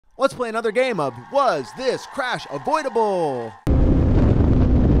Let's play another game of Was This Crash Avoidable?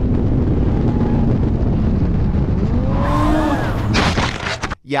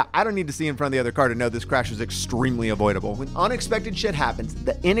 Yeah, I don't need to see in front of the other car to know this crash was extremely avoidable. When unexpected shit happens,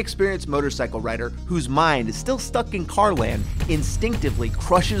 the inexperienced motorcycle rider, whose mind is still stuck in car land, instinctively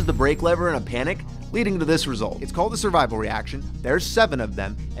crushes the brake lever in a panic, leading to this result. It's called the survival reaction. There's 7 of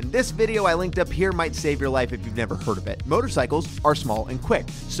them, and this video I linked up here might save your life if you've never heard of it. Motorcycles are small and quick,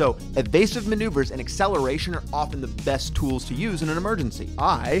 so evasive maneuvers and acceleration are often the best tools to use in an emergency.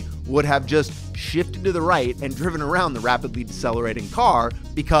 I would have just shifted to the right and driven around the rapidly decelerating car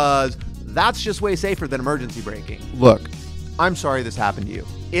because that's just way safer than emergency braking. Look, I'm sorry this happened to you.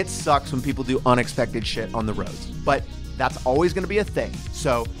 It sucks when people do unexpected shit on the roads, but that's always going to be a thing.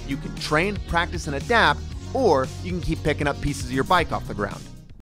 So you can train, practice, and adapt, or you can keep picking up pieces of your bike off the ground.